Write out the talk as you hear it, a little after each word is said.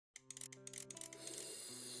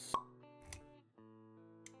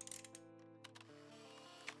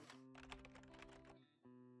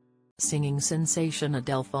singing sensation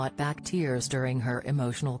Adele fought back tears during her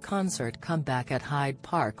emotional concert comeback at Hyde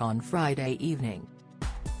Park on Friday evening.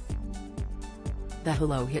 The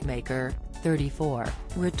Hello hitmaker, 34,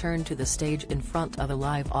 returned to the stage in front of a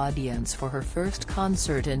live audience for her first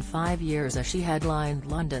concert in 5 years as she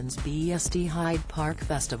headlined London's BST Hyde Park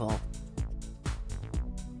Festival.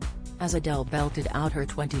 As Adele belted out her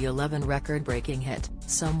 2011 record-breaking hit,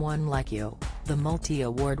 Someone Like You, the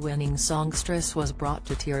multi-award-winning songstress was brought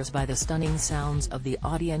to tears by the stunning sounds of the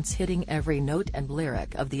audience hitting every note and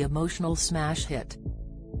lyric of the emotional smash hit.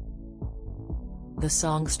 The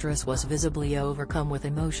songstress was visibly overcome with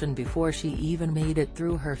emotion before she even made it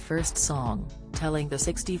through her first song, telling the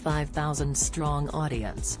 65,000-strong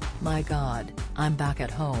audience, "My God, I'm back at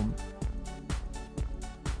home.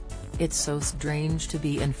 It's so strange to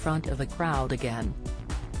be in front of a crowd again.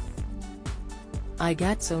 I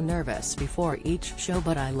get so nervous before each show,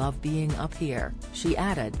 but I love being up here," she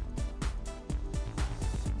added.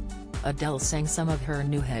 Adele sang some of her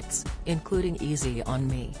new hits, including Easy on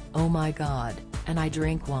Me, Oh My God, and I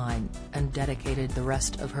Drink Wine, and dedicated the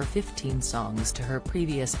rest of her 15 songs to her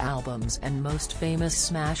previous albums and most famous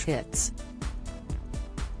smash hits.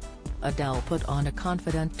 Adele put on a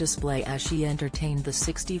confident display as she entertained the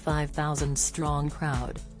 65,000-strong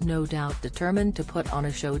crowd, no doubt determined to put on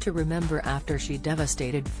a show to remember after she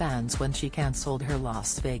devastated fans when she cancelled her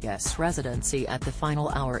Las Vegas residency at the final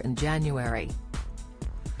hour in January.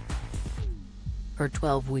 Her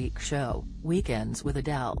 12-week show, Weekends with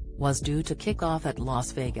Adele, was due to kick off at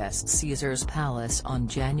Las Vegas' Caesars Palace on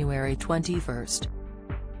January 21.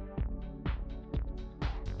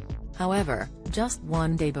 However, just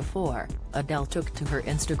one day before, Adele took to her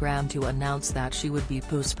Instagram to announce that she would be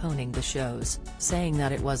postponing the shows, saying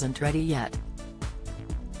that it wasn't ready yet.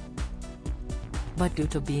 But due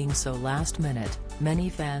to being so last-minute, many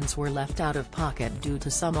fans were left out of pocket due to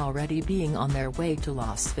some already being on their way to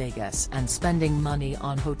Las Vegas and spending money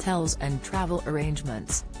on hotels and travel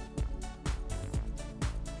arrangements.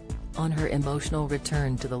 On her emotional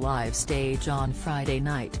return to the live stage on Friday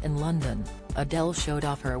night in London, Adele showed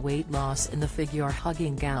off her weight loss in the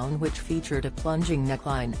figure-hugging gown, which featured a plunging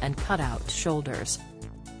neckline and cut-out shoulders.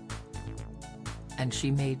 And she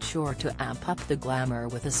made sure to amp up the glamour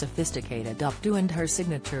with a sophisticated updo and her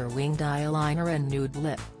signature winged eyeliner and nude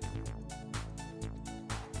lip.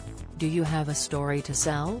 Do you have a story to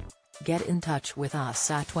sell? Get in touch with us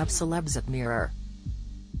at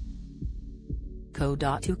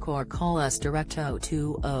webcelebs@mirror.co.uk or call us direct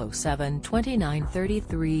 0207 29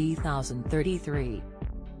 33 033.